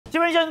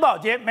新闻报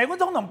道，美国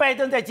总统拜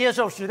登在接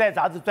受《时代》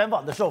杂志专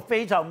访的时候，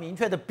非常明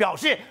确的表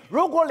示，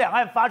如果两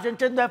岸发生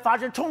争端、发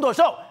生冲突的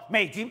时候，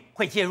美军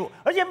会介入。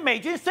而且美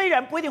军虽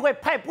然不一定会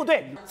派部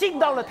队进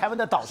到了台湾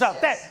的岛上，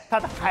但他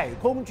的海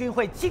空军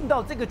会进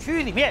到这个区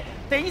域里面，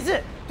等于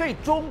是对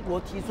中国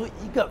提出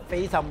一个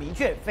非常明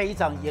确、非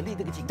常严厉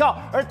的一个警告。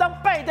而当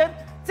拜登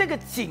这个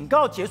警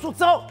告结束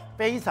之后，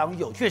非常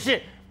有趣的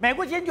是，美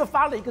国今天就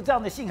发了一个这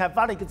样的信函，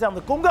发了一个这样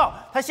的公告，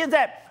他现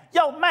在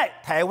要卖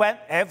台湾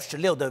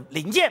F-16的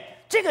零件。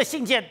这个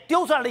信件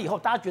丢出来了以后，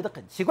大家觉得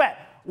很奇怪。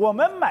我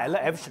们买了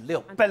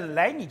F-16，本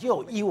来你就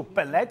有义务，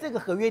本来这个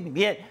合约里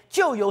面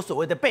就有所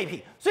谓的备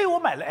品，所以我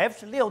买了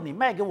F-16，你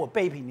卖给我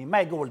备品，你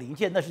卖给我零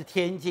件，那是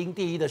天经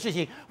地义的事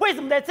情。为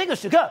什么在这个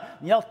时刻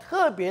你要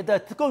特别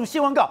的用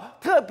新闻稿，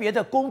特别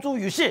的公诸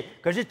于世？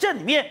可是这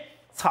里面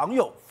藏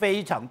有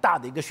非常大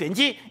的一个玄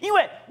机，因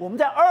为我们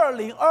在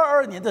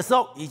2022年的时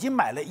候已经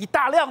买了一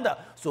大量的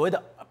所谓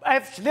的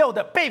F-16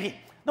的备品。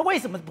那为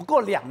什么不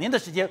够2年的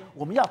时间，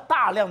我们要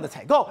大量的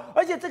采购？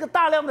而且这个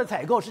大量的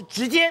采购是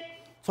直接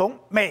从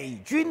美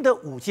军的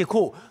武器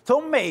库、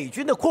从美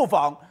军的库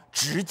房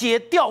直接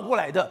调过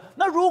来的。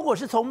那如果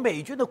是从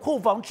美军的库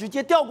房直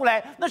接调过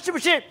来，那是不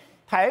是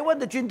台湾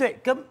的军队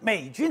跟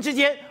美军之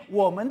间，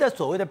我们的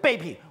所谓的备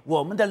品、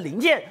我们的零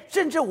件，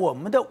甚至我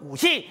们的武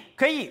器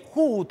可以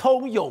互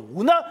通有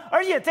无呢？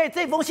而且在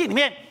这封信里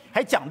面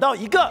还讲到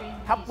一个，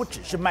他不只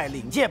是卖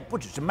零件，不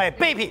只是卖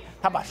备品，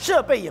他把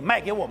设备也卖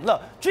给我们了。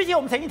之前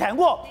我们曾经谈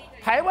过，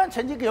台湾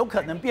曾经有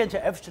可能变成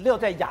F-16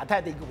在亚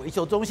太的一个维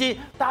修中心，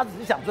大家只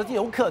是想说这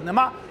有可能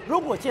吗？如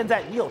果现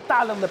在你有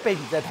大量的备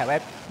品在台湾，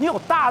你有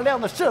大量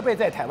的设备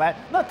在台湾，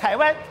那台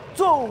湾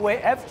作为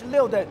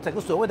F-16的整个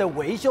所谓的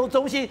维修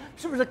中心，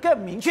是不是更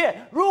明确？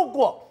如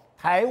果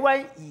台湾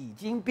已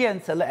经变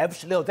成了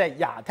F-16在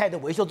亚太的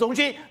维修中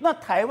心，那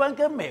台湾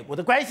跟美国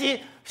的关系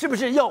是不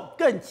是又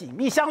更紧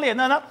密相连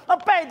了呢？那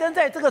拜登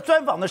在这个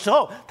专访的时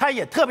候，他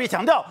也特别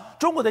强调，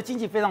中国的经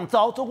济非常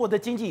糟，中国的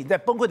经济已经在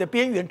崩溃的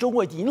边缘，中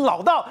国已经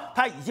老到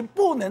他已经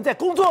不能再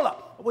工作了。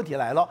问题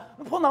来了，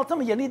碰到这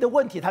么严厉的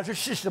问题，它是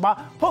事实吗？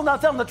碰到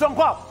这样的状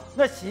况，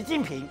那习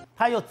近平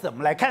他又怎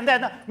么来看待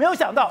呢？没有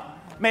想到，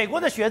美国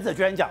的学者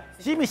居然讲，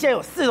习近平现在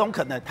有4种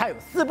可能，他有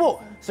4不，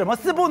什么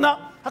4不呢？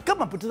他根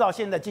本不知道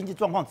现在经济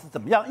状况是怎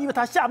么样，因为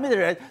他下面的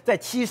人在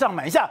欺上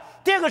瞒下。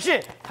第二个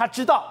是他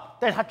知道，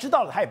但是他知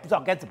道了，他也不知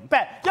道该怎么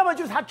办。要不然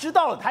就是他知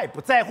道了，他也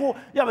不在乎；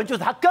要不然就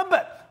是他根本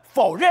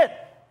否认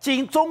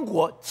中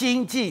国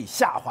经济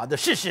下滑的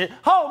事实。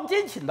好，我们今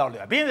天请到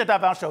了边缘大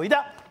方首义的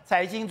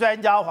财经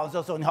专家黄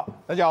世聪，你好，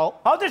大家好。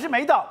好，这是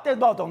美岛电子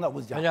报董事长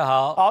吴子嘉，大家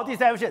好。好，第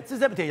3位是资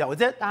深媒体人杨维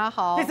珍，大家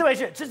好。第4位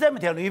是资深媒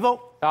体人林一峰，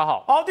大家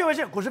好。好，第5位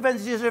是股市分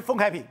析师封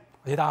凯平，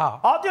大家好。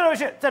好，第6位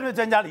是战略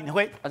专家李廷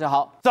辉，大家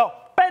好。走。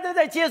拜登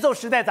在接受《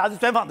时代》杂志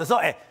专访的时候，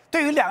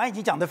对于两岸已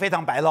经讲得非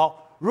常白喽。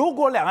如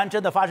果两岸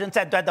真的发生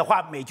战端的话，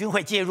美军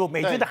会介入，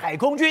美军的海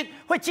空军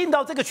会进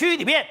到这个区域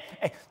里面。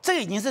这个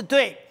已经是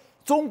对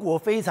中国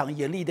非常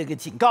严厉的一个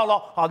警告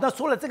喽。好，那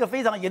除了这个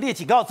非常严厉的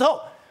警告之后，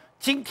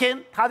今天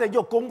他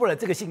又公布了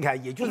这个信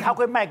函，也就是他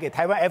会卖给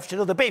台湾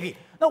F-16的备品。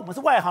那我们是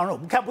外行人，我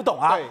们看不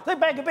懂啊。所以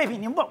卖个备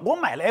品，我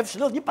买了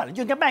F-16，你本来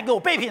就应该卖给我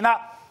备品啊。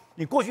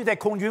你过去在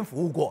空军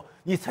服务过，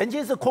你曾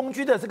经是空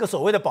军的这个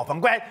所谓的保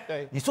防官。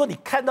对，你说你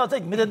看到这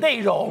里面的内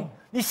容，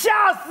你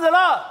吓死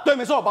了。对，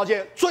没错，宝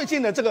姐，最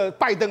近的这个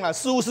拜登啊，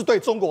似乎是对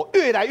中国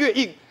越来越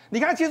硬。你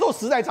看他接受《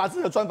时代》杂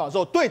志的专访的时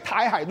候，对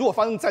台海如果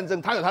发生战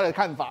争，他有他的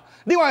看法。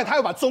另外，他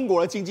又把中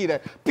国的经济呢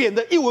贬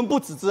得一文不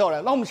值之后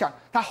呢，那我们想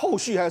他后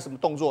续还有什么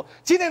动作？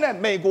今天呢，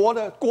美国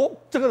的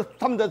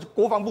他们的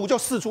国防部就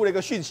释出了一个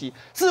讯息，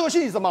释出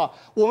讯息什么？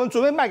我们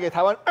准备卖给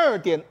台湾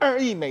2.2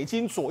亿美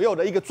金左右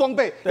的一个装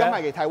备，要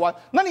卖给台湾。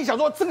那你想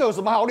说这个有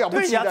什么好了不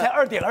起的？对呀，才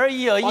2.2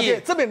亿而已。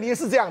这边也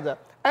是这样的。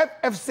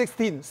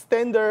F-16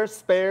 standard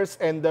spares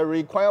and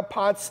required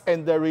parts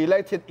and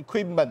related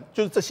equipment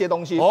就是这些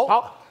东西。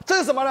好，这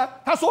是什么呢？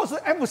他说是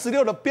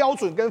F-16的标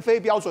准跟非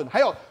标准，还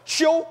有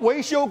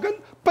维修跟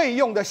备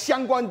用的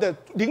相关的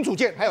零组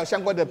件，还有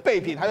相关的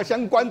备品，还有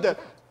相关的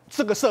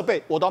这个设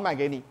备，我都要卖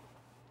给你。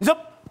你说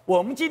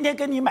我们今天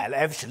跟你买了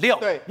F-16，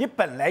对，你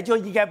本来就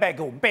应该卖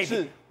给我们备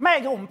品，卖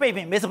给我们备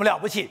品没什么了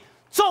不起，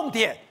重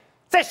点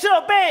在设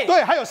备。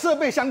对，还有设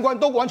备相关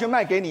都完全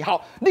卖给你。好，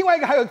另外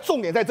一个还有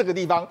重点在这个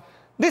地方。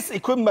This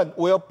equipment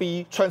will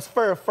be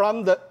transferred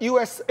from the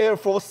U.S. Air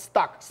Force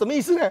stock。什么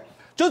意思呢？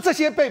就是这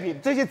些备品、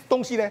这些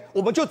东西呢，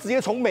我们就直接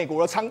从美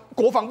国的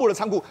国防部的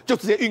仓库就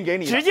直接运给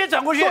你，直接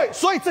转过去。对，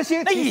所以这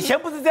些那以前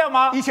不是这样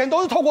吗？以前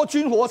都是透过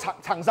军火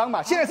厂商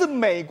嘛，现在是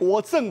美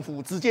国政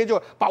府直接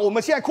就把我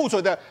们现在库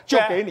存的就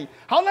给你。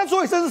好，那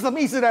所以这是什么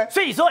意思呢？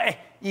所以说，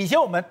以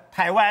前我们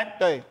台湾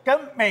对跟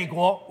美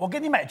国，我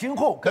跟你买军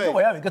货，可是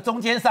我要有一个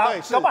中间商，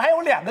搞不好还有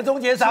2个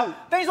中间商。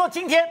等于说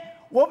今天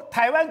我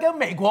台湾跟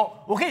美国，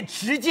我可以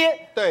直接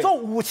对做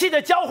武器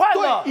的交换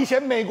了。对，以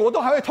前美国都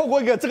还会透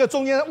过一个这个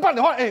中间，不然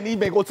的话，你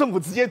美国政府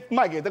直接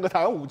卖给这个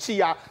台湾武器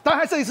啊。但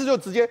他这一次就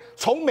直接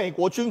从美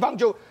国军方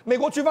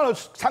的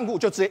仓库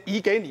就直接移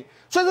给你。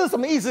所以这是什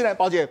么意思呢，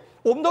宝姐？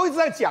我们都一直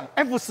在讲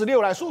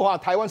F-16来说的话，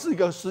台湾是一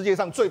个世界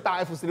上最大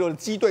F-16的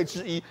机队之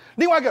一。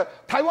另外一个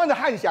台湾的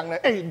汉翔呢，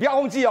你不要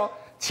忘记哦，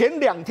前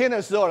2天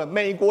的时候呢，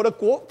美国的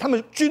他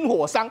们军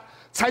火商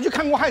才去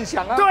看过汉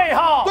翔啊。对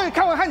哈，对，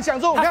看完汉翔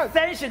之后，你看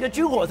30个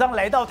军火商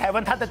来到台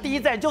湾，他的第一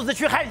站就是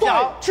去汉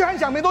翔。对，去汉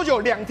翔没多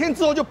久，2天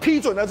之后就批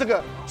准了这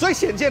个，所以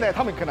显见呢，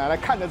他们可能来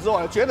看了之后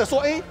呢，觉得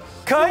说，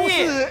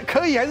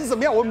可以还是怎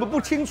么样，我们不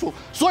清楚。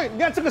所以你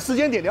看这个时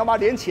间点，你要把它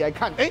连起来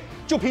看，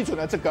就批准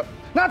了这个。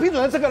那批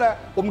准了这个呢，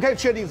我们可以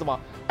确定什么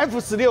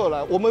？F-16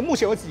了，我们目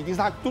前为止已经是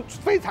它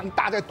非常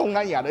大在东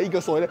南亚的一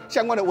个所谓的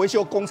相关的维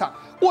修工厂，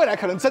未来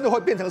可能真的会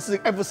变成是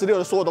F-16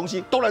的所有东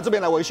西都来这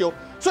边来维修，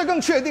所以更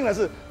确定的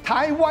是，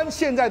台湾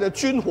现在的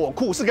军火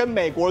库是跟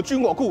美国的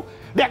军火库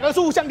2个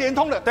是互相连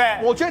通的。对，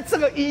我觉得这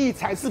个意义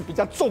才是比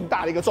较重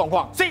大的一个状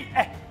况。所以，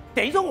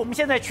等于说我们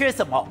现在缺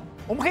什么？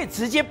我们可以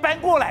直接搬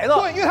过来了。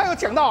对，因为他有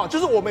讲到，就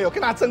是我们有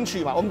跟他争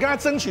取嘛，我们跟他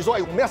争取说，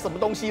我们要什么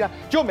东西呢？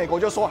结果美国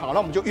就说好，那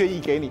我们就愿意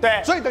给你。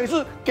对，所以等于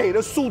是给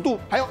的速度，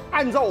还有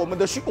按照我们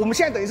的我们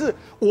现在等于是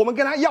我们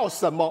跟他要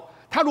什么，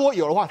他如果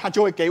有的话，他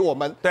就会给我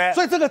们。对，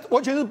所以这个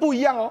完全是不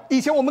一样哦。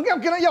以前我们要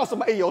跟他要什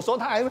么，有时候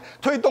他还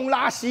推东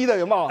拉西的，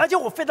有没有？而且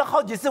我非常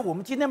好奇是我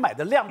们今天买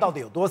的量到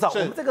底有多少？我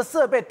们这个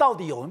设备到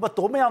底有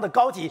多么样的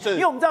高级？因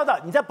为我们知道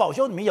你在保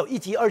修里面有1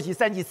级、2级、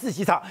3级、4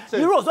级厂，你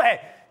如果说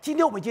今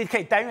天我们已经可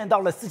以担任到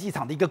了4级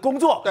厂的一个工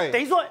作，对，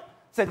等于说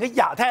整个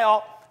亚太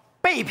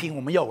备品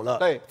我们有了，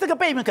对，这个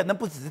备品可能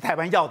不只是台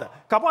湾要的，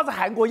搞不好是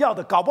韩国要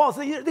的，搞不好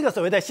是那个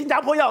所谓的新加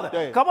坡要的，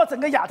对，搞不好整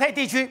个亚太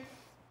地区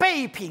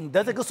备品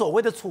的这个所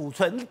谓的储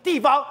存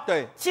地方，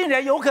对，竟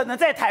然有可能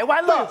在台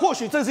湾了。对，或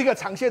许这是一个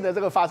长线的这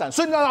个发展。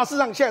所以那事实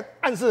上现在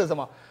暗示了什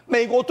么？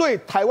美国对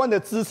台湾的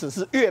支持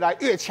是越来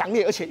越强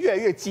烈，而且越来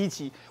越积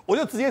极。我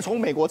就直接从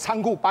美国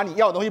仓库把你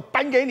要的东西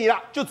搬给你了，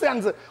就这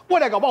样子。未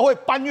来搞不好会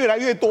搬越来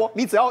越多。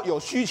你只要有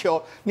需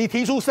求，你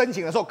提出申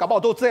请的时候，搞不好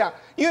都这样。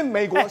因为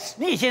美国，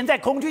你以前在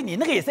空军，你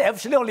那个也是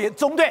F-16连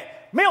中队。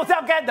没有这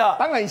样干的，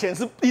当然以前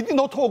是一定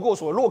都透过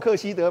所谓洛克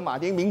希德马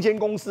丁民间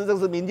公司，这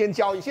是民间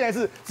交易，现在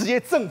是直接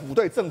政府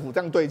对政府这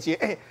样对接。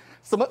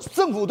什么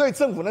政府对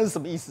政府那是什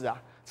么意思啊？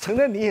承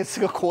认你也是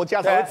个国家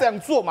才会这样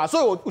做嘛。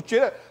所以我觉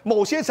得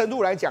某些程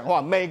度来讲的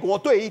话，美国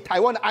对于台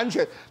湾的安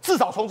全，至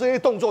少从这些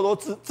动作都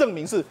证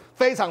明是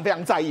非常非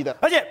常在意的。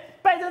而且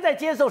拜登在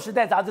接受《时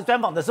代》杂志专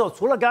访的时候，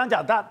除了刚刚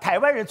讲到台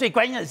湾人最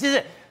关心的，就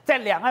是在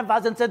两岸发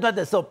生争端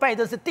的时候，拜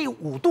登是第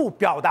5度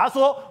表达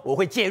说我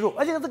会介入，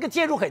而且这个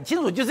介入很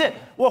清楚，就是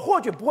我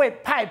或许不会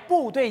派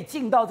部队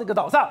进到这个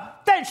岛上，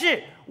但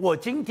是我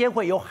今天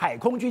会有海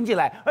空军进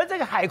来，而这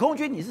个海空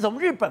军你是从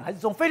日本还是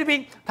从菲律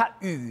宾，他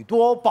语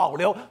多保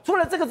留。除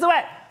了这个之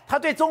外，他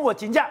对中国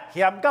评价，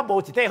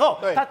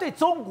他对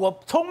中国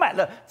充满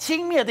了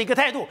轻蔑的一个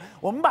态度。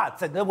我们把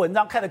整个文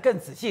章看得更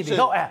仔细里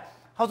头，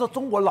他说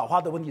中国老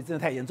化的问题真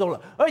的太严重了，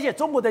而且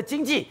中国的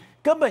经济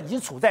根本已经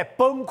处在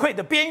崩溃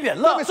的边缘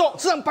了。没错，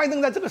事实上拜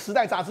登在这个《时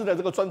代》杂志的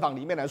这个专访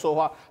里面来说的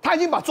话，他已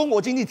经把中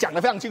国经济讲得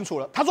非常清楚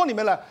了。他说你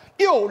们呢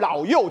又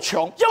老又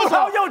穷，又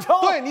老又穷。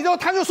对，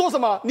他就说什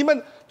么你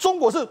们中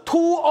国是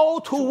too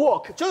old to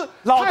work， 就是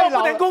老到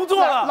不能工作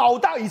了，老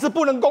到已是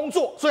不能工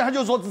作，所以他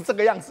就说是这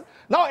个样子。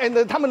然后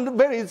他们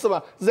very 什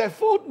么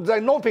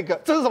xenophic，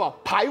 这是什么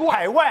排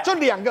外？就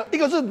2个，一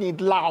个是你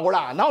老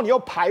啦，然后你又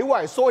排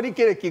外，所以你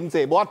给的经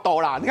济没法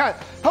度啦。你看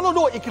他说如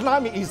果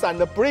economy is on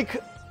the brink，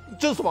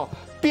 就是什么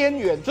边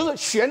缘，就是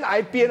悬崖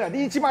边啊！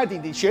你起码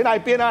顶悬崖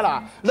边啊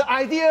啦。The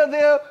idea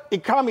their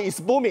economy is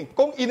booming，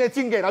 供应的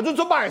经济啦，就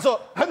说白的时候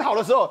很好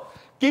的时候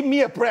 ，give me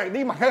a break，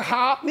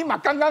 你马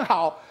刚刚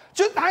好。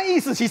就他意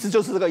思其实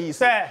就是这个意思。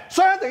对，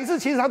虽然等于是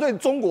其实他对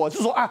中国就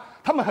是说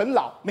他们很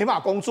老，没办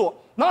法工作。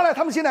然后呢，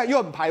他们现在又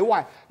很排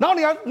外。然后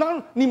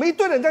你们一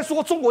堆人在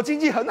说中国经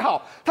济很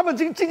好，他们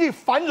经济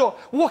繁荣，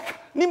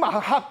你马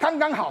上刚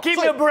刚好 ，give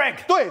me a break。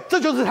对，这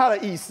就是他的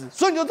意思。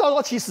所以你就知道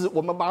说，其实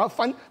我们把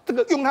它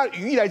用他的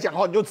语义来讲的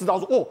话，你就知道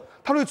说，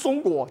他对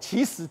中国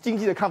其实经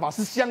济的看法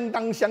是相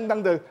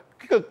当的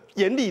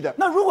严厉的。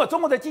那如果中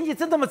国的经济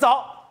真这么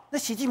糟？那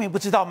习近平不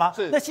知道吗？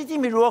那习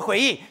近平如何回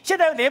应？现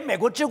在连美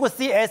国智库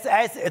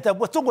CSIS 的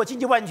中国经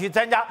济万全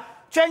专家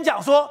居然讲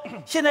说，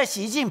现在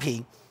习近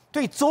平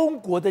对中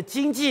国的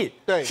经济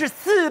是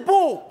4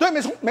不。对，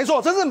没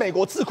错，这是美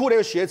国智库的一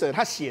个学者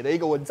他写的一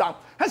个文章。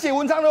他写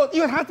文章呢，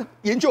因为他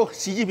研究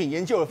习近平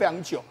研究了非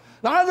常久，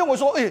然后他认为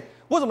说，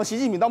为什么习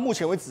近平到目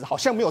前为止好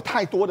像没有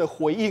太多的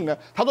回应呢？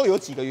他说有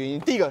几个原因，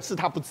第一个是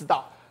他不知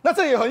道。那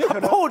这也很有可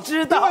能不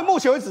知道，因为目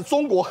前为止，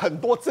中国很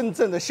多真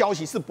正的消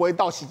息是不会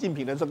到习近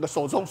平的这个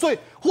手中，所以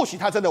或许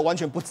他真的完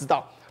全不知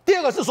道。第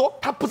二个是说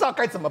他不知道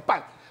该怎么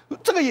办，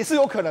这个也是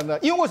有可能的。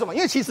因为为什么？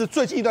因为其实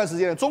最近一段时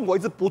间呢，中国一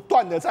直不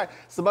断的在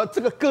什么这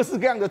个各式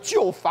各样的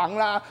救房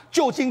啦、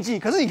救经济，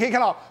可是你可以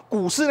看到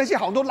股市那些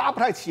好像都拉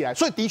不太起来，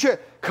所以的确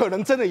可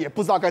能真的也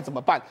不知道该怎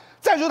么办。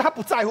再就是他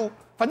不在乎。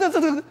反正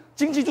这个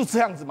经济就这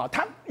样子嘛。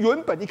他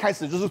原本一开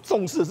始就是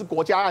重视的是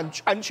国家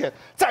安全，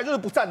再来就是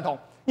不赞同。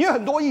因为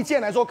很多意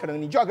见来说，可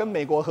能你就要跟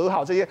美国和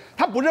好这些，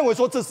他不认为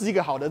说这是一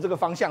个好的这个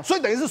方向，所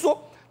以等于是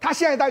说，他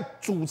现在在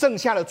主政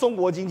下的中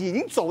国经济已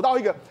经走到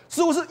一个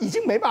似乎是已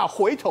经没办法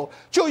回头，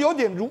就有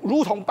点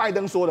如同拜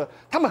登说的，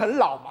他们很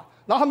老嘛，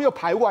然后他们又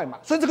排外嘛，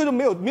所以这个就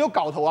没有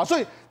搞头啊，所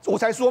以我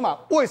才说嘛，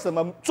为什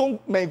么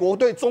美国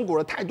对中国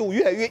的态度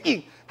越来越硬？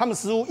他们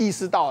似乎意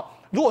识到，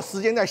如果时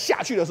间再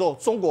下去的时候，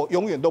中国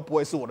永远都不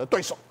会是我的对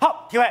手。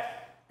好，体会，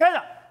干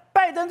长。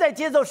拜登在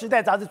接受《时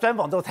代》杂志专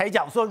访之后才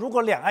讲说，如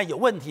果两岸有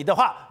问题的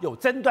话、有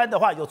争端的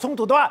话、有冲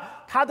突的话，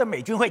他的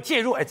美军会介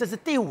入。这是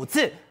第5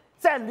次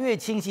战略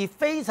清晰、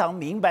非常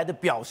明白的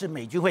表示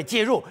美军会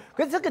介入。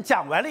可是这个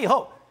讲完了以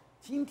后，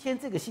今天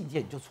这个信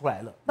件就出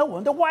来了。那我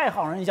们的外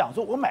行人讲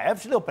说，我买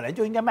F-16本来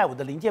就应该卖我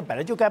的零件，本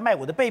来就该卖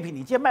我的备品，你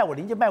今天卖我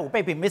零件、卖我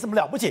备品，没什么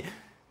了不起。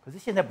可是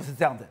现在不是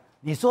这样的。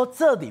你说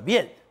这里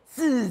面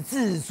字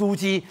字珠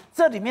玑，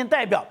这里面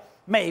代表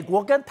美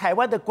国跟台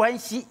湾的关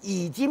系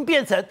已经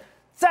变成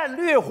战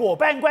略伙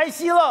伴关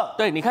系了。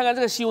对，你看看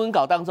这个新闻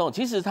稿当中，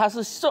其实它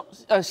是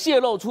泄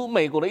露出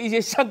美国的一些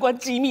相关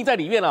机密在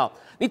里面哦。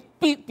你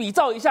比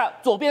照一下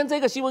左边这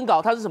个新闻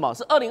稿，它是什么？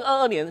是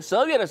2022年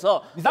12月的时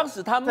候，当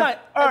时他卖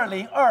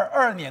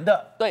2022年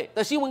的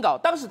的新闻稿，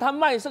当时他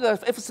卖这个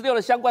F-16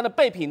的相关的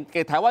备品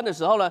给台湾的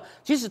时候呢，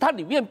其实它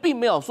里面并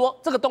没有说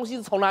这个东西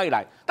是从哪里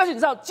来。但是你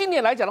知道，今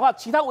年来讲的话，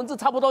其他文字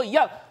差不多一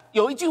样。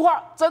有一句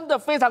话真的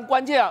非常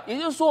关键啊，也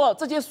就是说，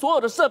这些所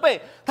有的设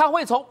备，它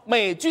会从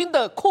美军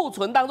的库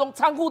存当中、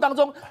仓库当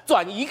中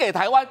转移给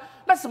台湾。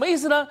那什么意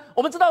思呢？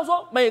我们知道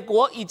说，美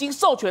国已经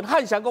授权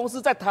汉翔公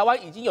司在台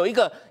湾已经有一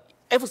个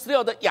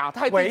F-16的亚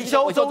太地区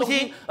的维修中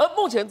心，而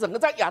目前整个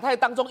在亚太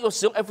当中有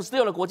使用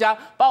F-16的国家，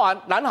包含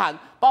南韩、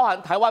包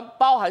含台湾、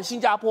包含新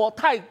加坡、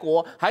泰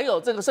国，还有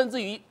这个甚至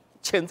于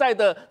潜在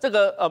的这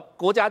个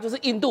国家就是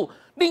印度。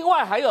另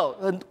外还有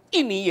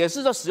印尼也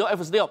是在使用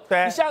F-16，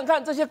你想想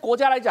看，这些国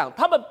家来讲，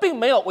他们并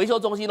没有维修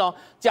中心哦。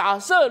假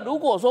设如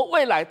果说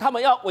未来他们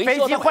要维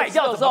修飞机坏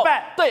掉怎么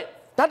办？对，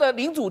它的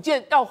零组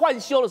件要换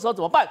修的时候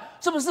怎么办？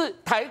是不是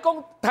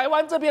台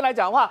湾这边来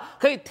讲的话，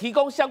可以提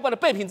供相关的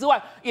备品之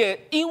外，也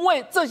因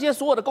为这些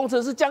所有的工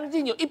程师将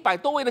近有100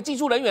多位的技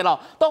术人员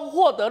都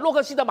获得洛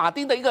克希德马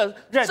丁的一个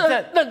认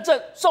证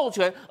授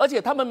权，而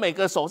且他们每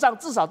个手上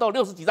至少都有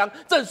60几张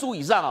证书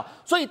以上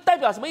所以代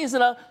表什么意思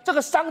呢？这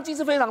个商机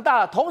是非常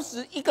大的。同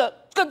时，一个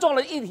更重要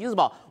的议题是什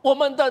么？我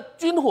们的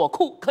军火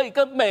库可以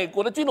跟美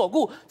国的军火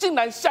库竟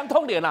然相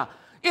通联啊！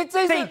因为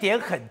这一点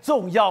很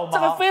重要吗？这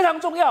个非常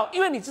重要，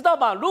因为你知道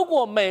吗？如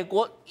果美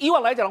国以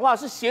往来讲的话，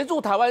是协助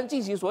台湾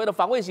进行所谓的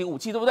防卫型武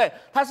器，对不对？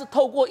它是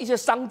透过一些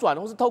商转，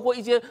或是透过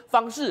一些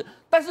方式，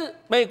但是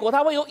美国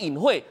它会有隐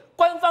晦。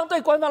官方对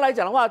官方来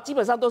讲的话，基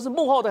本上都是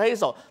幕后的黑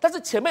手，但是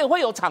前面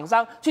会有厂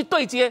商去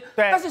对接。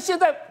但是现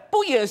在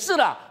不也是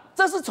啦？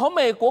这是从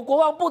美国国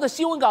防部的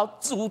新闻稿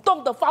主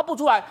动的发布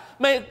出来，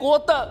美国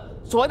的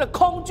所谓的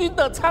空军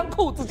的仓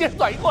库直接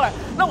转移过来。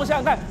那我想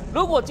想看，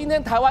如果今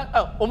天台湾，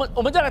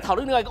我们再来讨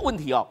论另外一个问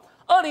题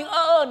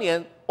2022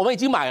年我们已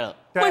经买了，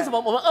为什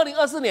么我们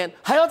2024年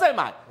还要再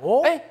买？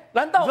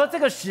难道你说这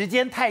个时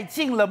间太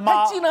近了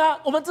吗？太近了啊！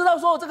我们知道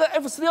说这个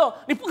F-16，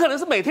你不可能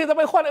是每天在那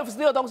边换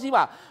F-16的东西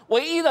嘛。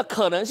唯一的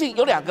可能性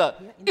有2个，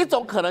一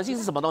种可能性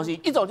是什么东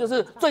西？一种就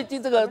是最近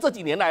这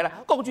几年来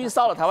共军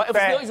烧了台湾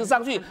F-16一直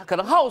上去，可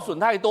能耗损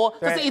太多，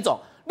这是一种。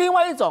另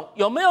外一种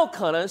有没有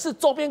可能是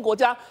周边国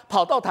家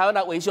跑到台湾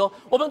来维修？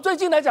我们最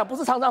近来讲，不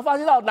是常常发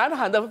现到南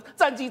韩的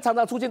战机常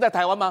常出现在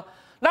台湾吗？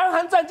南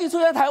韩战机出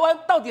现在台湾，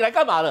到底来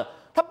干嘛了？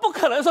他不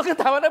可能说跟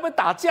台湾那边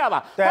打架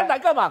吧？他来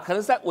干嘛？可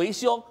能是在维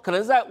修，可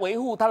能是在维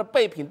护他的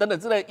备品等等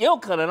之类，也有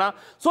可能啊。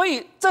所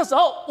以这时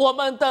候我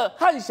们的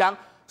汉翔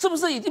是不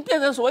是已经变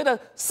成所谓的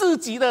4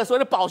级的所谓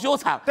的保修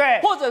厂？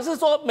对，或者是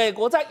说美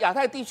国在亚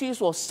太地区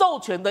所授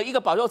权的一个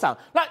保修厂？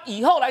那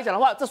以后来讲的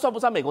话，这算不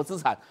算美国资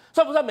产？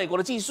算不算美国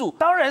的技术？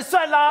当然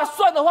算啦。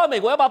算的话，美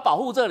国要不要保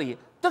护这里？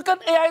这跟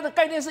AI 的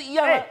概念是一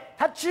样的。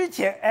他之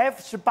前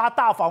F-18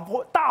大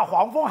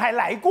黄蜂还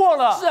来过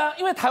了。是啊，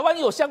因为台湾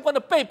有相关的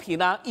备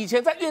品啊，以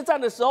前在越战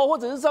的时候，或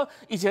者是说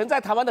以前在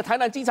台湾的台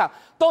南机场，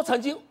都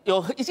曾经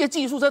有一些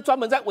技术是专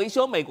门在维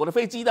修美国的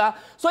飞机的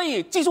所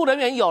以技术人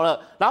员有了，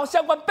然后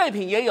相关备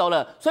品也有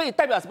了，所以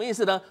代表什么意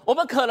思呢？我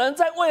们可能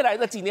在未来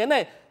的几年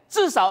内，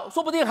至少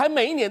说不定还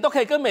每一年都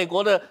可以跟美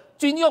国的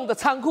军用的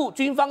仓库、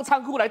军方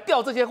仓库来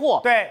调这些货。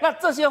对，那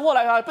这些货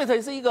来变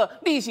成是一个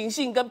例行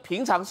性跟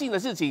平常性的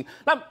事情。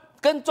那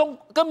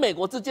跟美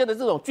国之间的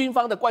这种军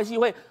方的关系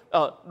会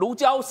如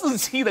胶似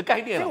漆的概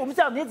念。所以我们知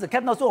道，你只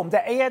看到说我们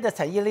在 AI 的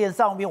产业链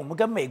上面，我们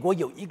跟美国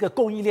有一个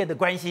供应链的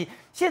关系。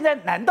现在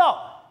难道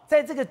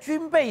在这个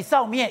军备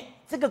上面，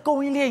这个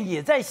供应链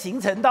也在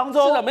形成当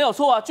中？是的，没有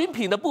错啊，军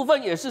品的部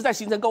分也是在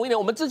形成供应链。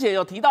我们之前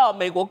有提到，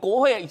美国国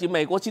会以及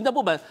美国行政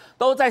部门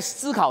都在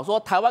思考说，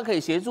台湾可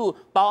以协助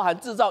包含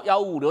制造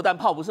155榴弹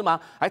炮，不是吗？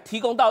还提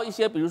供到一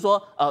些比如说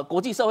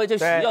国际社会去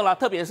使用啦，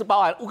特别是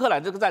包含乌克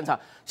兰这个战场。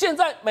现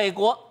在美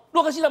国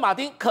洛克希德马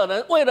丁可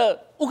能为了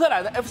乌克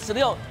兰的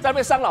F-16在那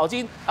边伤脑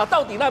筋啊，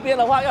到底那边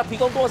的话要提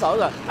供多少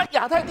个？那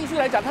亚太地区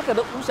来讲，它可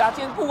能无暇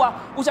兼顾啊，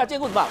无暇兼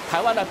顾什么？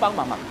台湾来帮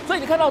忙嘛。所以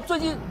你看到最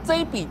近这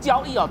一笔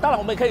交易哦，当然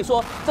我们也可以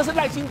说这是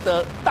赖清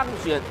德当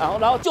选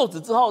然后就职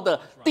之后的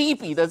第一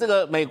笔的这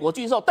个美国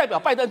军售，代表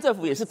拜登政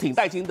府也是挺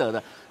赖清德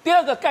的。第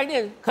二个概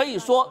念可以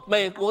说，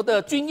美国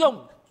的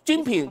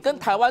军品跟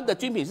台湾的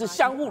军品是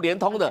相互连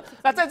通的。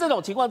那在这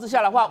种情况之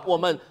下的话，我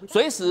们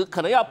随时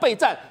可能要备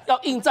战、要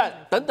应战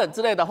等等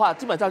之类的话，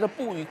基本上就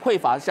不予匮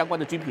乏相关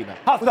的军品了。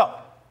好，副总，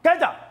刚才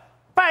讲，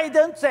拜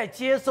登在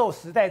接受《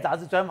时代》杂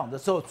志专访的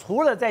时候，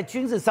除了在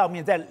军事上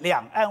面，在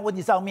两岸问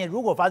题上面，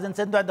如果发生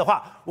争端的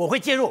话，我会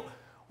介入。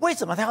为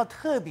什么他要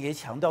特别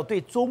强调对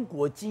中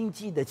国经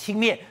济的轻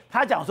蔑？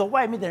他讲说，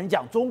外面的人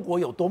讲中国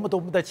有多么多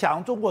么的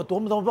强，中国有多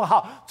么多么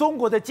好，中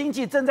国的经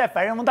济正在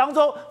繁荣当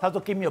中。他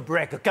说 ，Give me a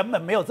break， 根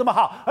本没有这么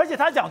好。而且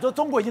他讲说，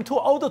中国已经 too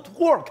old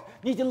to work，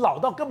 你已经老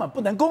到根本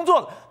不能工作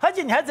了。而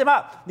且你还怎么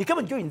样？你根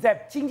本就已经在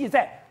经济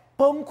在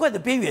崩溃的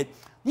边缘，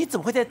你怎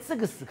么会在这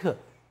个时刻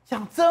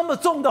讲这么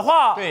重的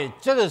话？对，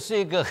这个是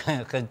一个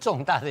很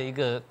重大的一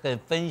个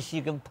分析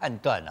跟判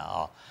断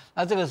啊。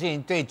那这个事情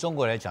对中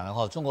国来讲的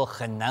话，中国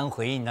很难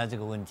回应他这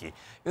个问题，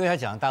因为他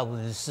讲的大部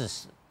分是事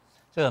实，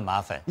这很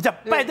麻烦。你讲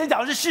拜登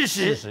讲的是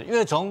事实，因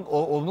为从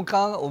我们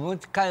看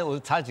我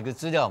查几个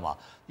资料嘛，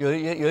有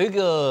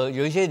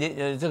一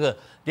些这个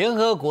联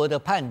合国的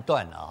判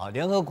断啊，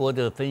联合国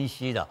的分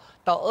析的，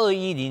到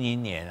2100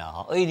年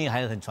啊，2100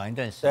还有很长一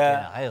段时间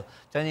啊，还有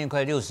将近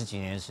快60几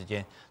年的时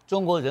间，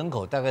中国人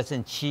口大概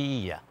剩7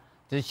亿啊，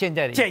就是现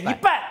在的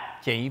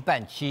减一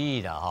半7亿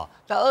的哈，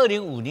到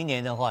2050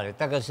年的话呢，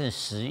大概剩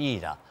10亿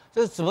的，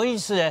这是什么意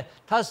思呢？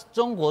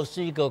中国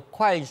是一个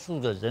快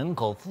速的人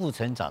口负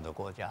成长的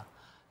国家。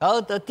然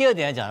后第二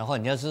点来讲的话，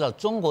你要知道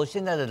中国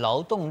现在的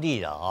劳动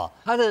力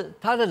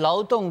它的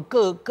劳动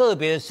个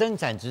别的生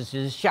产值其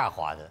实是下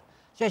滑的。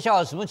现在下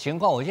滑什么情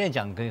况？我现在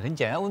讲很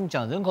简单，我们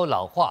讲人口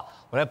老化，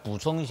我来补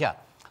充一下。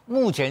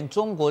目前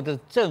中国的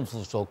政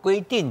府所规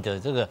定的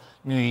这个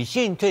女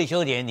性退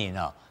休年龄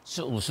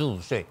是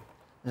55岁。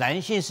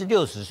男性是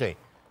60岁，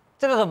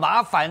这个很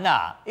麻烦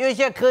呐，因为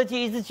现在科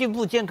技一直进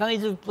步，健康一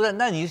直不断，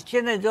那你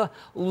现在就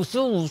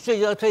55岁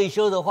就要退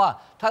休的话，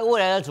他未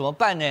来要怎么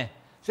办呢？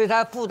所以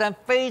他负担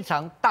非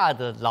常大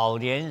的老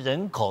年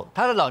人口，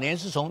他的老年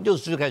是从60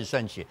岁开始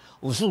算起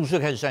，55岁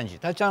开始算起，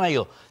他将来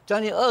有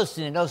将近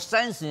20年到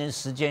30年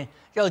时间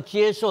要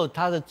接受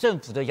他的政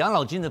府的养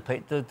老金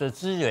的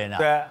资源啊。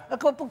对，那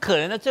根本不可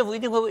能的，政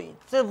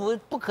府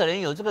不可能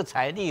有这个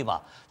财力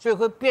嘛，所以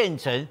会变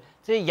成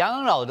这些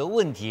养老的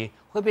问题。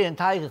会变成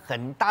他一个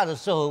很大的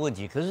社会问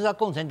题，可是他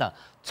共产党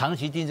长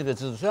期定这个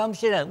制度，所以他们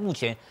现在目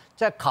前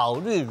在考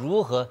虑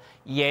如何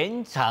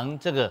延长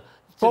这个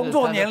工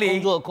作年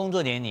龄，工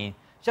作年龄，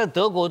像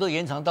德国都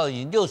延长到已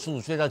经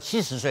65岁到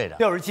70岁了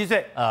，67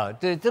岁啊，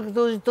对，这个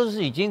都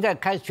是已经在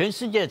开全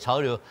世界的潮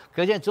流，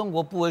可是现在中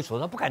国不为所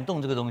动，不敢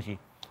动这个东西，因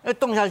为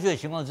动下去的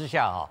情况之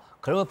下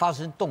可能会发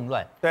生动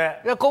乱，对，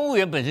因为公务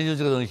员本身就是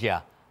这个东西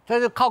啊。他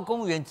是靠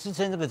公务员支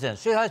撑这个政，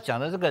所以他讲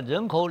的这个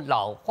人口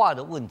老化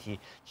的问题，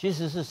其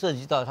实是涉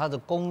及到他的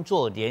工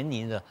作年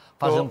龄的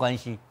发生关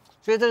系，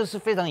所以这个是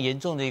非常严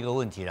重的一个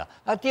问题了。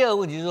那第二个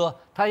问题是说，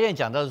他现在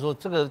讲到说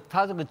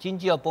他这个经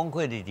济要崩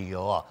溃的理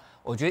由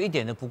我觉得一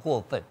点都不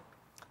过分，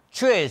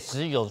确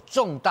实有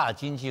重大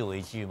经济危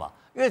机嘛。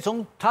因为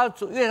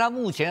他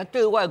目前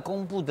对外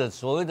公布的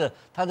所谓的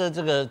他的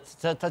这个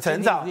他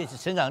成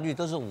长率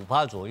都是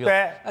5%左右，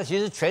对，那其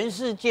实全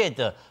世界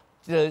的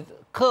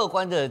客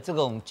观的这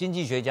种经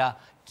济学家、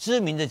知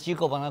名的机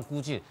构帮他估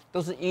计，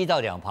都是1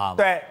到2%嘛。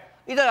对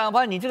，1到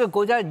2%，你这个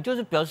国家你就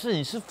是表示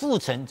你是负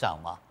成长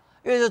嘛。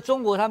因为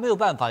中国它没有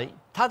办法，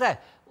它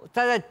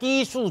在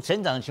低速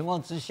成长的情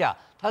况之下，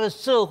它的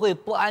社会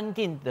不安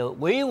定的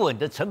维稳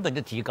的成本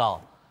就提高，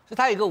所以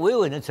它有一个维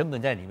稳的成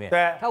本在里面。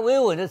对，它维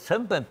稳的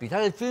成本比它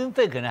的军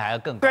费可能还要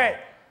更高。对，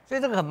所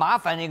以这个很麻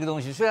烦的一个东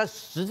西，所以它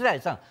实在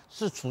上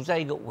是处在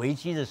一个危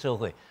机的社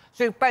会。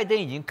所以拜登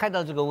已经看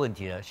到这个问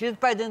题了。其实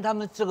拜登他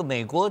们这个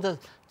美国的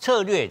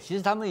策略，其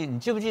实你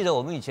记不记得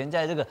我们以前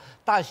在这个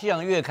大西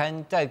洋月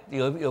刊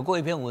有过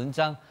一篇文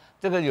章，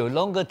这个有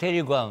Longer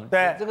Telegram，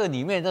 对，这个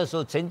里面那时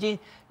候曾经，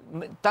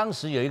当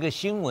时有一个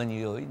新闻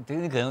你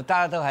可能大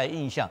家都还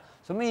印象，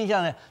什么印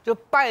象呢？就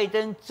拜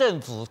登政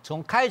府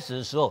从开始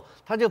的时候，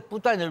他就不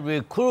断的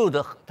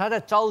recruit， 他在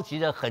召集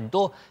了很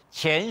多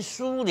前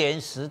苏联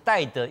时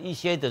代的一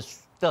些的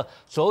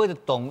所谓的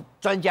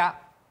专家。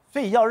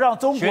所以要让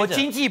中国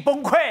经济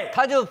崩溃，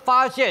他就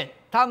发现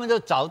他们就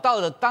找到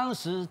了当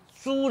时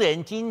苏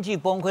联经济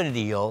崩溃的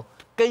理由，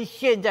跟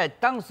现在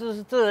当时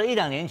是这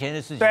1-2年前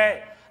的事情。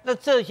对，那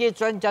这些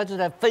专家就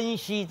在分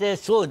析这些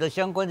所有的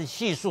相关的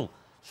系数、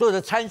所有的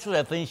参数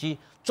来分析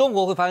中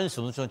国会发生什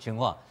么情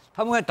况，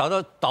他们会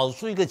导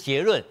出一个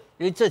结论，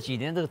因为这几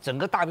年这个整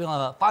个大变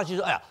化，发现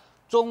说，哎呀，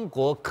中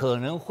国可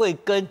能会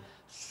跟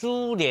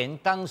苏联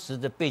当时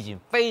的背景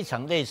非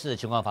常类似的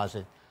情况发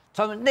生。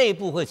他们内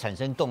部会产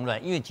生动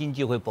乱，因为经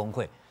济会崩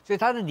溃，所以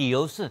他的理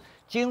由是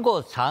经过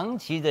长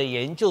期的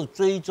研究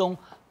追踪，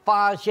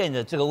发现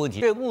了这个问题。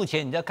所以目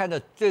前你在看到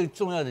最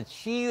重要的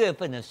7月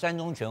份的三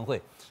中全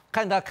会，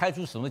看他开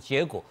出什么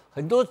结果，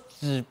很多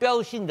指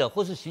标性的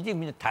或是习近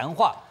平的谈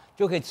话，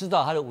就可以知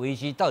道他的危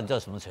机到底到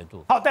什么程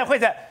度。好，但会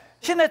长，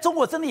现在中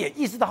国真的也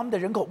意识到他们的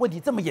人口问题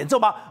这么严重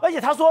吗？而且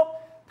他说，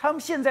他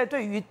们现在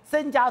对于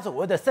增加所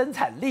谓的生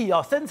产力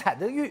生产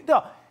的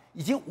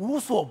已经无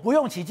所不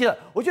用其极了。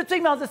我觉得最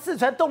妙是四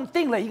川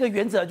定了一个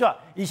原则，就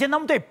以前他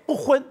们对不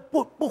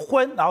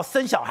婚然后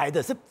生小孩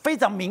的是非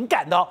常敏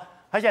感的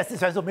他现在四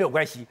川说没有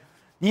关系，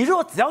你如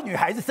果只要女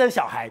孩子生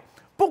小孩，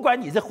不管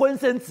你是婚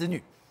生子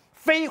女、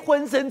非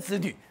婚生子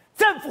女，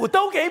政府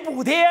都给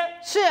补贴。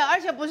是，而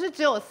且不是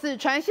只有四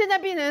川，现在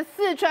变成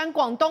四川、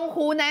广东、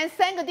湖南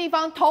3个地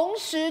方同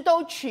时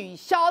都取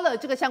消了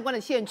这个相关的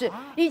限制。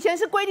以前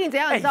是规定怎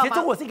样，你知道吗？以前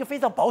中国是一个非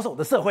常保守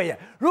的社会耶。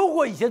如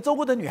果以前中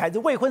国的女孩子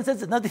未婚生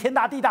子，那是天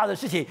大地大的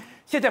事情，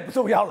现在不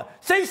重要了，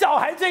生小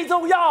孩最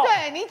重要。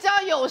对，你只要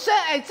有生，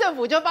政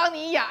府就帮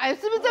你养，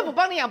是不是政府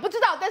帮你养不知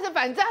道，但是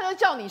反正他就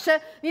叫你生，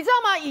你知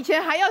道吗？以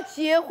前还要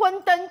结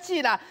婚登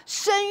记啦，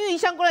生育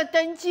相关的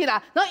登记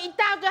啦，然后一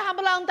大堆哈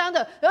不啷当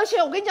的，而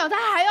且我跟你讲，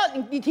他还要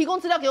你提供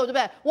资料给我，对不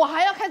对？我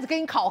还要开始跟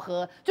你考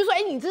核，就说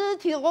你这是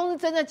提供是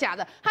真的假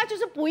的？他就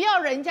是不要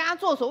人家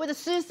做所谓的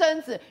私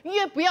生子，因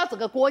为不要整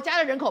个国家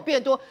的人口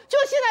变多，就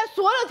现在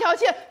所有的条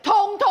件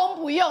通通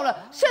不用了，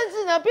甚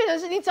至呢变成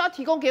是你只要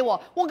提供给我，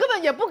我根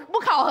本也不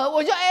考核，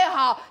我就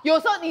好。有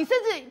时候你甚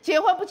至结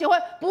婚不结婚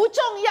不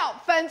重要，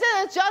反正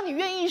呢只要你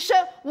愿意生，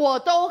我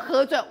都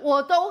核准，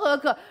我都核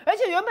可。而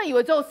且原本以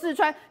为只有四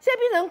川，现在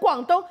变成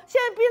广东，现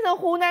在变成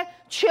湖南，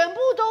全部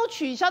都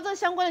取消这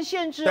相关的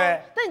限制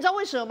对，那你知道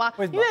为什么吗？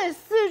为什么？因为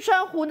四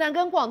川、湖南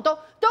跟广东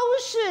都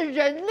是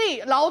人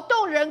力劳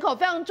动人口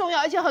非常重要，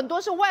而且很多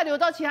是外流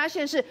到其他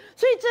县市，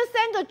所以这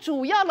3个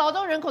主要劳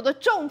动人口的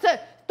重镇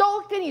都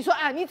跟你说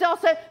你只要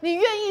生，你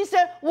愿意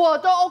生，我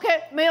都 OK，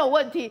 没有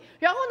问题。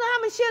然后呢，他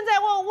们现在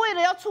为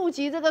了要触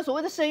及这个所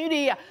谓的生育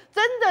率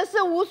真的是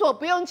无所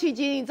不用其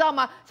极，你知道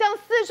吗？像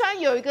四川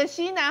有一个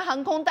西南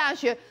航空大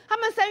学，他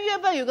们3月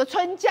份有个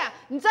春假，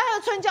你知道他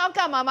的春假要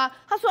干嘛吗？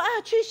他说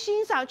去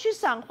欣赏、去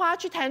赏花、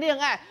去谈恋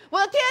爱。我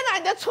的天哪，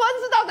你的春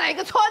是到哪一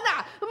个春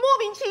啊？莫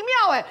名其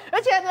妙而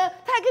且呢，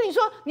他还跟你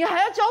说你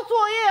还要交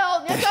作业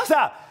你要交。是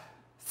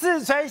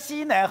四川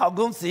西南航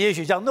空职业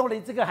学校弄了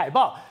这个海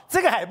报，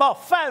这个海报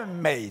泛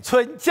美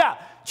春假，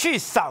去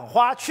赏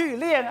花，去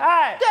恋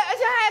爱。对，而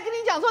且他还跟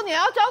你讲说你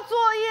要交作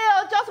业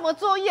交什么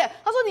作业？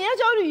他说你要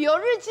交旅游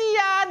日记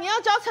你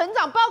要交成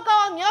长报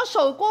告你要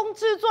手工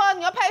制作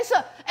你要拍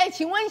摄。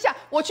请问一下，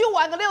我去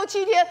玩个6、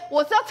7天，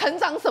我是要成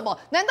长什么？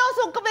难道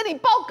是我跟你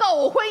报告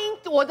我婚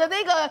姻我的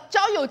那个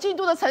交友进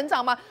度的成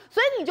长吗？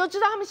所以你就知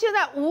道他们现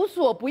在无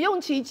所不用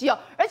其极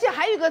而且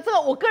还有一个这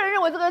个，我个人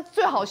认为这个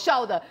最好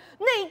笑的，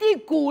内地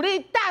鼓励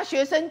大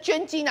学生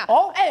捐精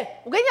我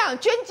跟你讲，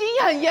捐精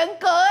很严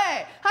格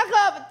他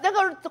那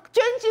个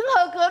捐精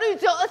合格率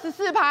只有24%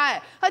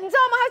你知道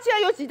吗？它现在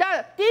有几大？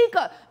第一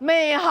个，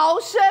每毫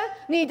升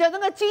你的那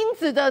个精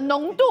子的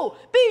浓度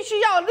必须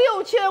要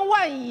6000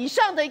万以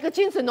上的一个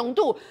精子浓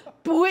度，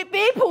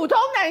比普通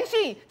男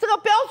性这个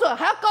标准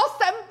还要高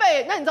3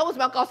倍。那你知道为什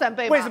么要高3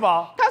倍吗？为什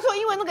么？他说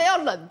因为那个要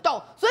冷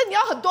冻，所以你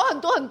要很多很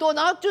多很多，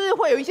然后就是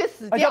会有一些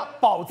死掉，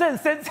保证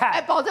生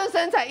产，保证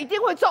生产一定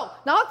会中。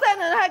然后再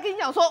呢，他还跟你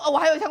讲说，我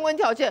还有相关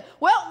条件，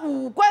我要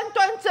五官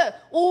端正，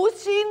无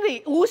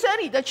生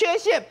理的缺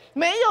陷，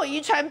没有遗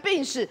传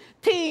病史，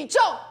体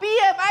重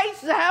BMI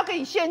值还要给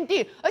你限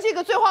定，而且一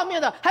个最荒谬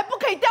的，还不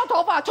可以掉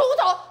头发，秃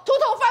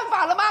头犯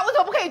法了吗？为什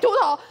么不可以秃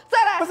头？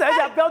再来，不是，而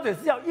且标准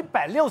是要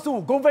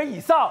165公分以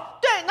上。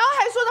对，然后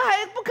还说呢，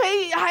还不可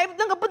以，还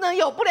那个不能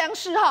有不良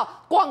嗜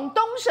好。广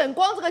东省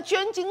光这个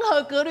捐精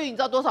合格率，你知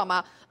道多少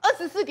吗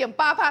？24.8%，天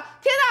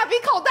哪，比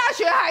考大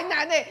学还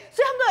难所以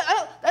他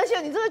们而且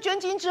你这个捐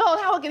精之后，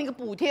他会给你个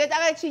补贴，大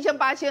概7000、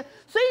8000。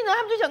所以呢，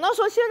他们就讲到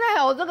说，现在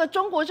还有这个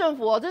中国政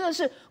府真的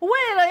是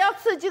为了要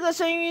刺激这个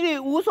生育率，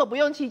无所不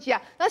用其极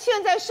那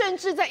现在甚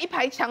至在一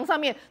排墙上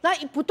面，那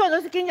不断的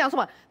是跟你讲什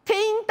么听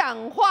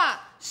党话，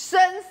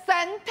生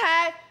3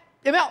胎，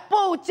有没有？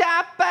不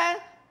加班，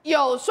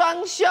有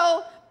双休，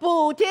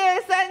补贴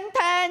3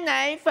胎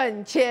奶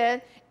粉钱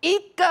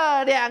，1个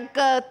2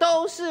个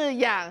都是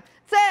养。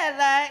再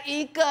来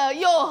一个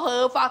又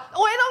何妨？我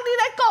弄你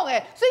在讲所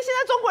以现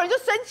在中国人就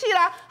生气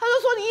啦，他就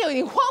说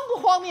你荒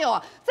不荒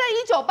谬在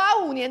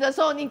1985年的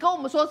时候，你跟我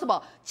们说什么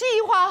计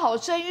划好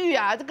生育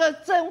这个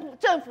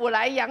政府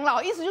来养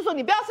老，意思就是说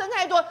你不要生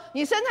太多，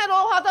你生太多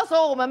的话，到时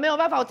候我们没有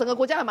办法，整个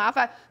国家很麻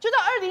烦。就到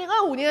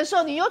2025年的时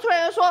候，你又突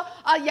然说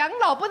养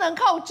老不能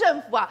靠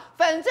政府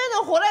反正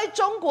呢活在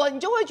中国，你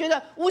就会觉得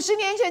50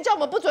年前叫我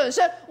们不准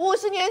生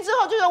，50年之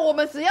后就是我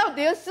们只要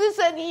连私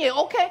生你也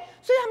OK，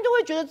所以他们就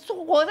会觉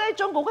得活在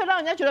中国会让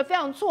人家觉得非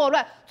常错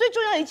乱。最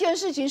重要的一件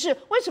事情是，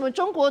为什么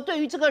中国对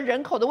于这个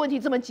人口的问题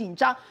这么紧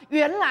张？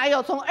原来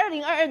从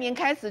2022年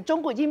开始，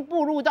中国已经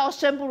步入到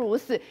生不如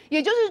死，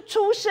也就是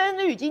出生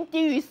率已经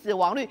低于死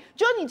亡率。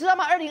就是你知道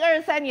吗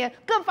？2023年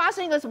更发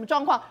生一个什么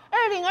状况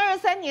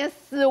？2023年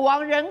死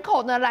亡人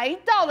口呢来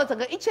到了整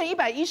个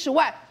1110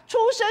万。出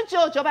生只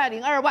有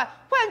902万。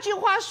换句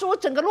话说，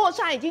整个落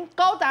差已经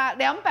高达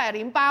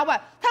208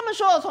万。他们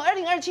说，从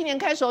2027年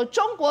开始，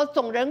中国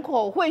总人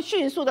口会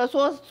迅速的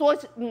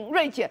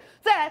锐减，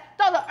再来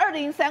到了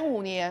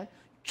2035年。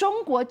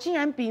中国竟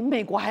然比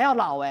美国还要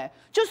老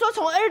就说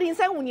从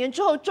2035年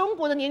之后，中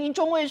国的年龄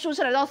中位数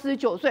是来到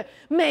49岁，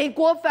美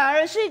国反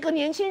而是一个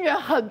年轻人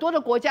很多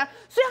的国家，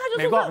所以他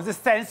就说美国不是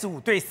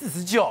35对49，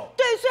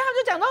对，所以他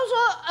就讲到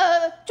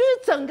说，就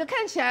是整个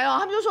看起来他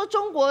们就说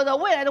中国的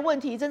未来的问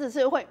题真的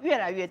是会越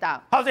来越大。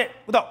好，所以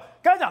不懂。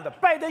刚刚讲的，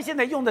拜登现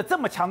在用的这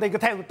么强的一个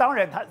态度，当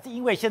然他是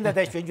因为现在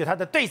在选举他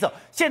的对手，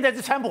现在是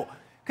川普。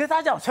可是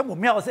他讲川普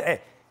妙的是，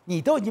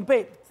你都已经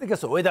被这个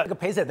所谓的这个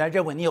陪审团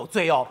认为你有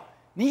罪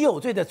你有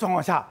罪的状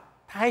况下，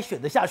他还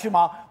选得下去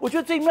吗？我觉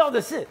得最妙的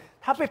是，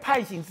他被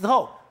判刑之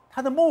后，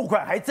他的募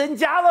款还增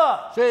加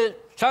了。所以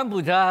川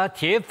普他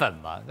铁粉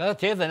嘛，然后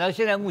铁粉到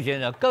现在目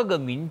前呢，各个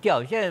民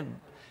调现在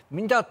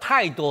民调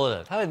太多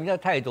了，他的民调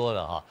太多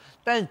了哈。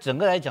但是整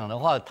个来讲的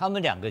话，他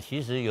们两个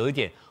其实有一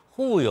点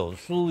互有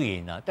输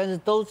赢啊，但是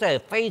都在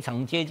非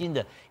常接近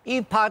的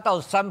1%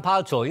到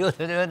3%左右的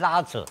那边拉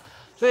扯。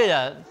所以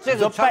呢，这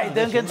个拜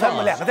登跟川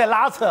普两个在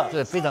拉扯，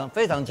对，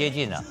非常接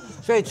近了。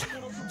所以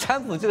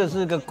川普这个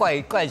是个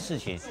怪事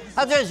情，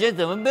他这段时间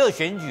怎么没有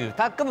选举？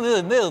他根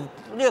本没有，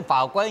因为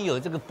法官有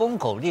这个封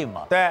口令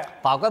嘛，对，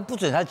法官不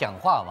准他讲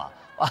话嘛，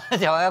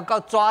讲话要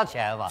抓起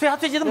来嘛，所以他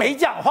最近都没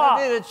讲话。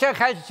这个现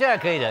在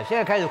可以了，现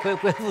在开始恢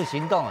复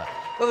行动了。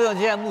恢复行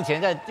动现在目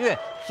前在，因为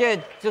现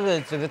在这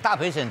个整个大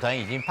陪审团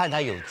已经判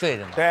他有罪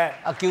了嘛，对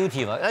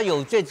，guilty 嘛，那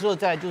有罪之后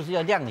再来就是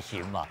要量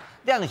刑嘛。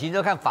量刑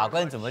就看法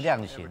官怎么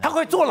量刑，他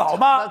会坐牢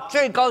吗？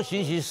最高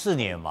刑期4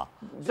年嘛，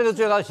这个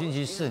最高刑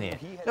期4年，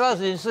最高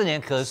刑期4年。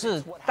可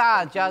是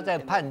大家在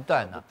判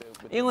断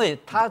因为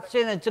他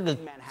现在这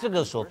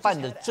个所犯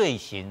的罪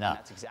行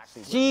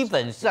基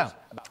本上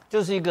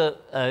就是一个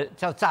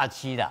叫诈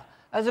欺的，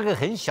那这个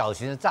很小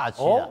型的诈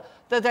欺的。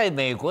但在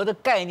美国的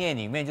概念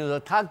里面，就是说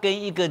他跟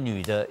一个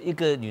女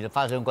的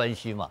发生关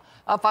系嘛，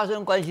发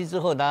生关系之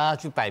后，让他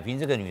去摆平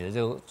这个女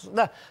的，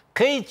那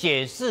可以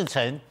解释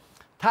成。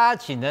他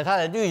请了他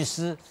的律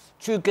师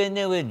去跟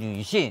那位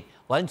女性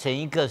完成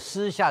一个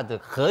私下的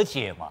和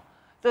解嘛，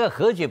这个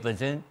和解本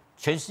身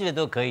全世界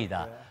都可以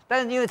的，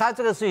但是因为他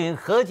这个事情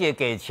和解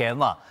给钱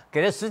嘛，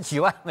给了10几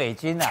万美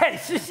金给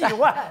10几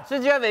万，10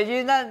几万美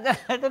金，那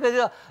个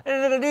就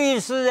那个律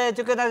师呢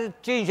就跟他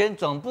竞选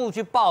总部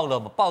去报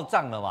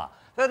账了嘛，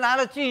他拿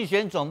了竞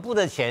选总部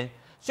的钱，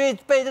所以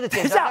被这个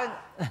检察官。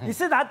你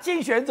是拿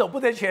竞选总部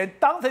的钱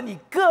当成你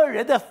个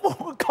人的封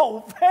口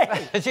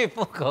费，去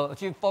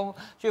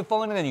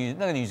封那个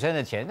女生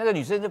的钱，那个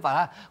女生就把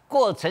她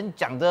过程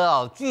讲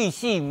得巨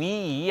细靡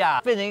遗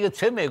变成一个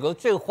全美国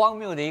最荒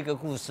谬的一个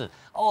故事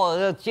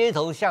街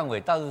头巷尾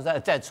到处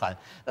在传，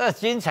那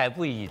精彩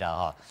不已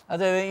的那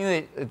这边因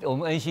为我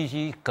们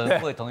NCC 可能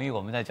不会同意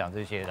我们在讲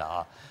这些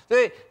的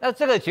所以那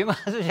这个情况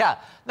之下，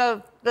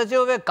那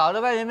就被搞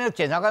了半天，那个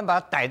检察官把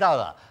他逮到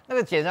了。那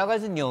个检察官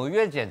是纽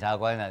约检察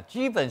官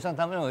基本上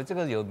他们认为这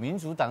个有民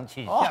主党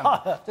倾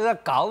向，就在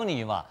搞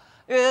你嘛。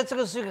因为这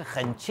个是一个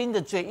很轻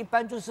的罪，一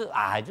般就是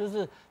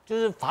就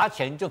是罚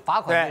钱就罚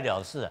款就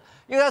了事了。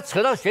因为他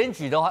扯到选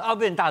举的话，要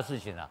变大事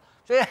情了，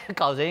所以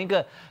搞成一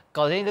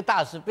个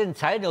大事，变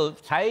才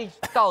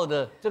到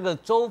的这个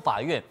州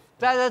法院。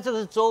当然，这个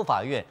是州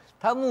法院，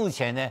他目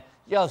前呢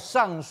要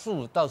上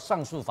诉到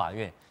上诉法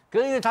院。可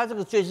是因为他这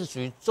个罪是属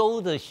于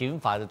州的刑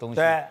罚的东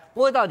西，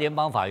不会到联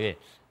邦法院。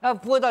那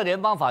不会到联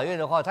邦法院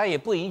的话，他也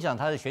不影响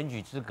他的选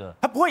举资格。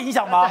他不会影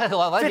响吗？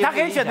所以他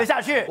可以选得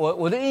下去。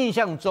我的印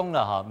象中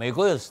了美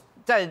国有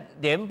在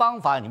联邦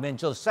法里面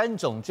就3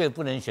种罪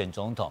不能选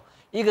总统，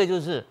一个就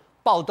是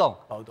暴动，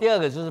第二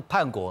个就是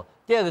叛国，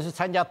第二个是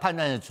参加叛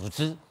乱的组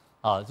织。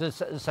这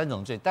三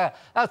种罪，但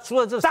那除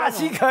了这诈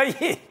欺可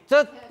以，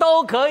这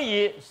都可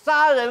以，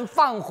杀人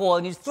放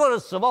火，你做了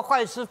什么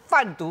坏事，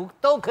贩毒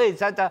都可以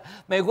参加。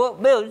美国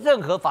没有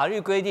任何法律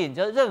规定，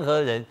就任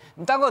何人，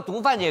你当过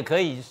毒贩也可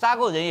以，杀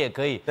过人也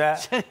可以，对，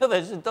有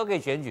本事都可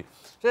以选举。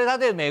所以他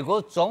对美国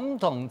总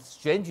统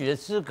选举的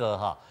资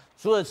格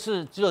除了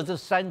只有这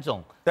3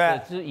种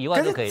之以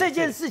外都可以。可是这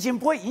件事情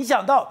不会影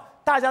响到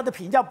大家的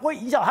评价，不会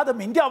影响他的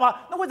民调吗？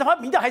那为什么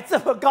他民调还这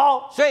么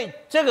高？所以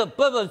这个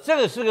这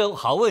个是个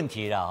好问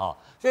题了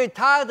所以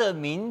他的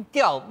民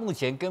调目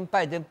前跟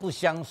拜登不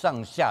相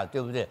上下，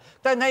对不对？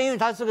但他因为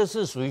他这个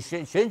是属于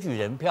选举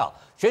人票、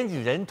选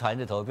举人团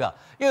的投票，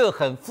又有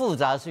很复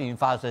杂的事情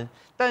发生。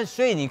但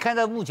所以你看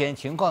到目前的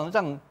情况，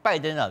让拜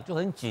登就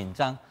很紧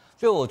张。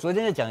所以我昨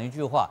天在讲一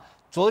句话。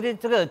昨天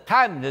这个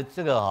Time 的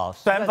这个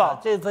专访，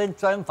这份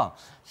专访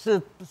是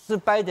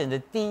拜登的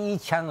第一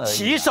枪而已。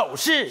起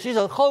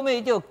手后面一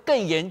定有更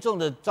严重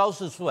的招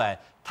式出来，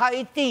他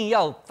一定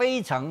要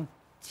非常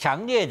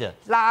强烈的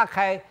拉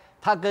开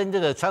他跟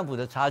这个川普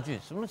的差距。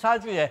什么差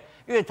距呢？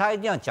因为他一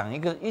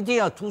定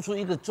要突出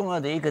一个重要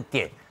的一个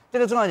点，这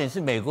个重要点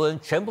是美国人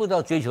全部都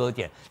要追求的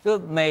点，就是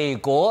美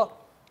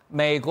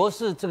国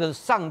是这个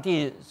上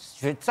帝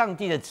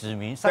的子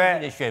民，上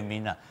帝的选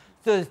民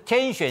这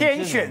天选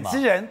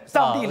之人，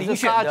上帝遴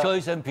选的。God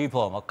chosen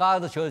people 嘛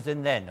 ，God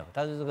chosen land，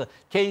 他是这个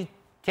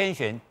天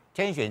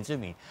选之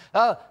民。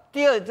然后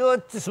第二说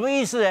什么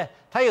意思呢？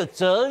他有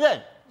责任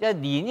在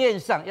理念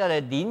上要来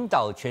领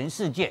导全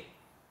世界，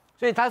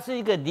所以他是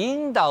一个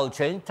领导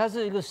权，他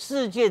是一个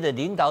世界的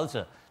领导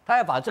者。他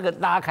要把这个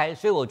拉开，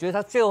所以我觉得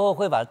他最后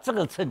会把这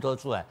个衬托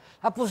出来。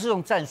他不是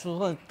用战术，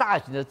用大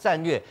型的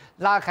战略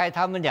拉开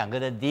他们两个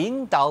的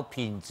领导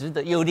品质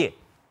的优劣。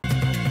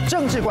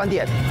政治观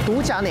点、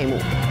独家内幕、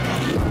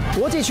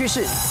国际趋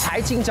势、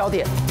财经焦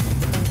点，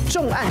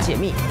重案解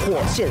密，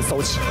火线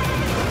搜起，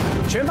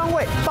全方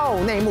位爆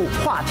内幕，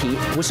话题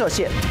不设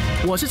限。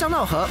我是张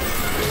道和。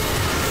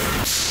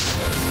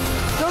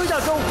周一到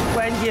周五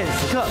关键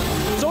时刻，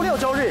周六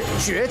周日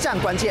决战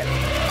关键，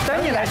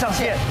等你来上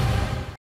线。